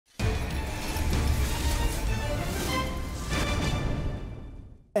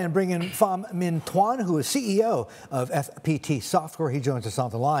And bring in Pham Minh Tuan, who is CEO of FPT Software. He joins us on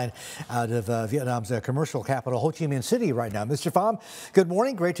the line out of Vietnam's commercial capital, Ho Chi Minh City, right now. Mr. Pham, good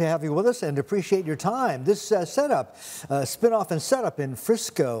morning. Great to have you with us and appreciate your time. This setup, spinoff and setup in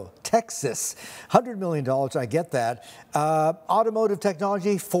Frisco, Texas, $100 million, I get that. Automotive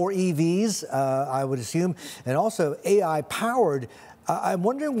technology for EVs, I would assume, and also AI-powered. I'm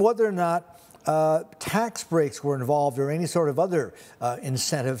wondering whether or not tax breaks were involved or any sort of other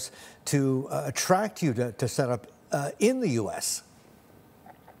incentives to attract you to set up in the U.S.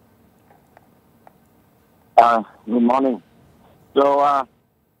 Good morning. So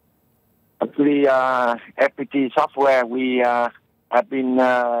actually, FPT Software, we have been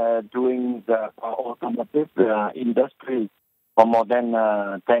doing the automotive industry for more than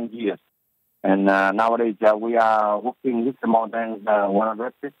 10 years. And nowadays, we are working with more than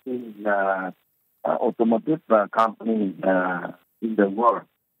 150 automotive companies in the world,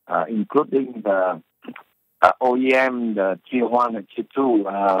 including the OEM, the Tier 1 and Tier 2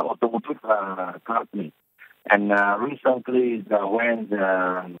 automotive companies. And recently, when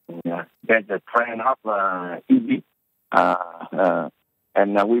there's a trend of EV,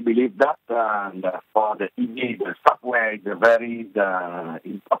 and we believe that for the EV, the software is a very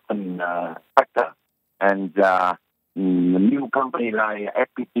important factor. And the new company like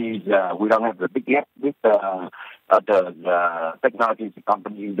FPT, we don't have the big gap with the technology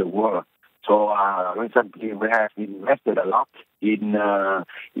company in the world. So recently we have invested a lot in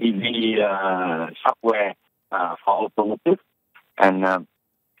EV software for automotive, and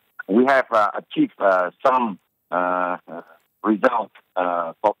we have achieved some results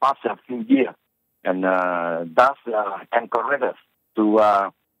for past few years, and that's encouraged us to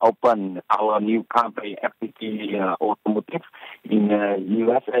open our new company, FPT Automotive, in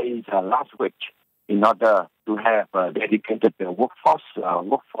USA last week, in order to have a dedicated workforce,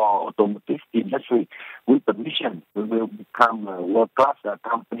 work for automotive industry, with the mission we will become a world-class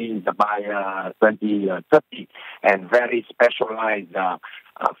company by 2030, and very specialized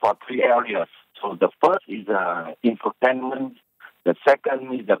for 3 areas. So the first is infotainment. The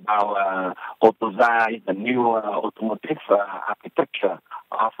second is about AutoZai, the new automotive architecture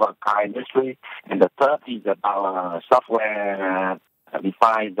of car industry. And the third is about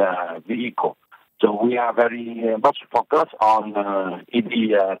software-defined vehicle. So we are very much focused on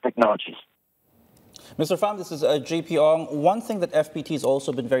EV technologies. Mr. Pham, this is JP Ong. One thing that FPT has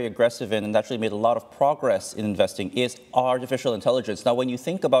also been very aggressive in and actually made a lot of progress in investing is artificial intelligence. Now, when you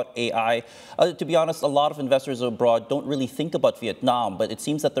think about AI, to be honest, a lot of investors abroad don't really think about Vietnam, but it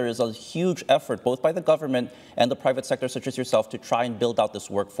seems that there is a huge effort, both by the government and the private sector, such as yourself, to try and build out this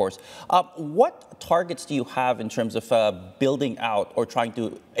workforce. What targets do you have in terms of building out or trying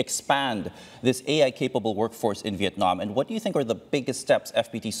to expand this AI-capable workforce in Vietnam? And what do you think are the biggest steps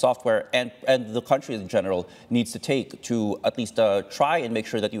FPT Software and the country in general needs to take to at least try and make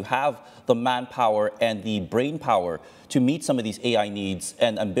sure that you have the manpower and the brain power to meet some of these AI needs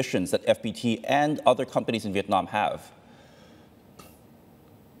and ambitions that FPT and other companies in Vietnam have?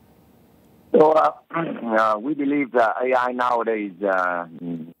 So we believe that AI nowadays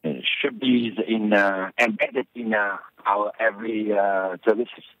should be embedded in our every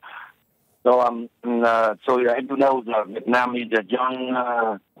services. So, as you know, Vietnam is a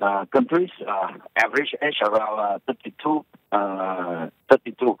young country, average age around 32,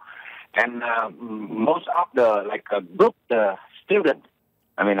 and most of the good students,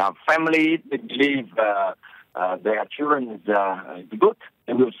 I mean, our family, they believe their children is good,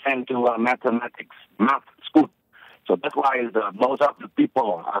 they will send to math school. So that's why most of the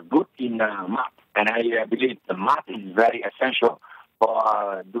people are good in math, and I believe the math is very essential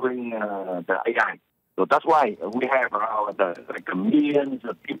for doing the AI. So that's why we have around millions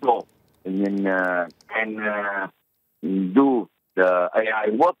of people can do the AI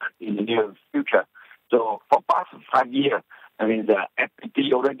work in the near future. So for past 5 years, I mean, the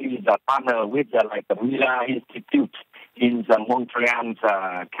FPT already is a partner with the Mila Institute in Montreal,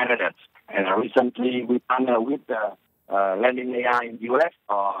 Canada. And recently we partner with Landing AI in the US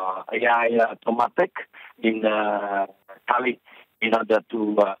or AI Automatic in Cali, in order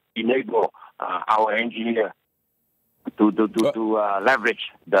to enable our engineer to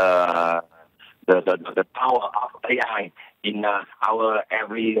leverage the power of AI in our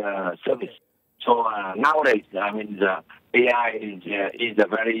every service. So nowadays, I mean, the AI is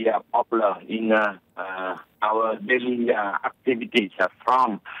very popular in our daily activities,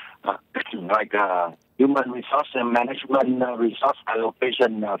 from human resource management, resource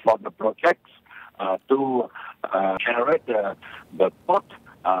allocation for the projects, to generate the code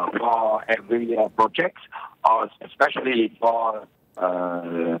for every project, or especially for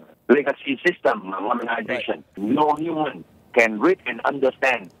legacy system modernization. Right. No human can read and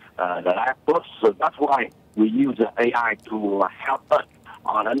understand the laptops, so that's why we use AI to help us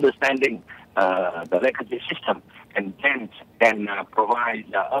on understanding the legacy system, and then can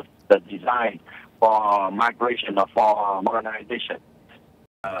provide us the design for migration or for modernization.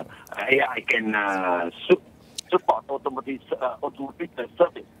 AI can support automotive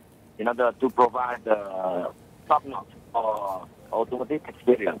service in order to provide top-notch or automotive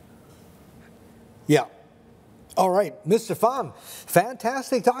experience. Yeah. All right, Mr. Pham,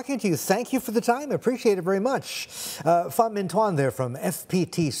 fantastic talking to you. Thank you for the time. I appreciate it very much. Pham Minh Tuan there from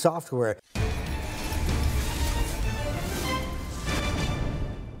FPT Software.